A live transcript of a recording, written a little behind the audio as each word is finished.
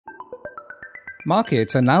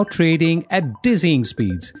Markets are now trading at dizzying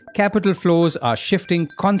speeds. Capital flows are shifting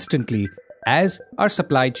constantly, as are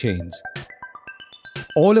supply chains.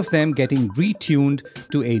 All of them getting retuned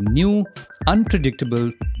to a new,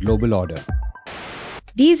 unpredictable global order.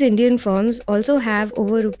 These Indian firms also have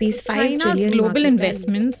over rupees 5 China's trillion global market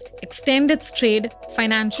investments extend its trade,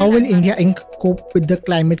 financial. How will and India monetary- Inc. cope with the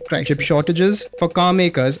climate crisis? Chip shortages for car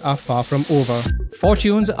makers are far from over.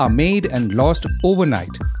 Fortunes are made and lost overnight,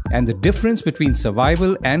 and the difference between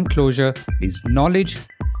survival and closure is knowledge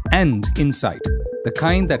and insight. The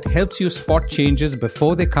kind that helps you spot changes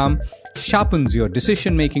before they come, sharpens your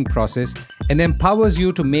decision-making process, and empowers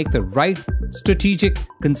you to make the right, strategic,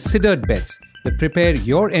 considered bets that prepare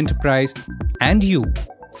your enterprise and you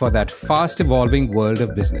for that fast-evolving world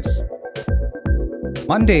of business.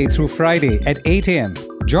 Monday through Friday at 8 a.m.,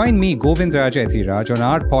 join me, Govindraj Ethiraj, on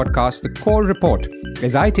our podcast, The Core Report,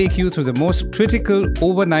 as I take you through the most critical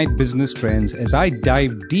overnight business trends, as I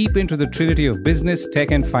dive deep into the trinity of business,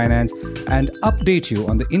 tech, and finance, and update you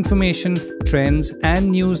on the information, trends,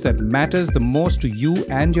 and news that matters the most to you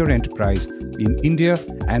and your enterprise in India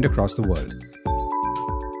and across the world.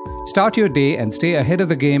 Start your day and stay ahead of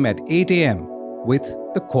the game at 8 a.m. with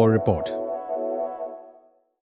The Core Report.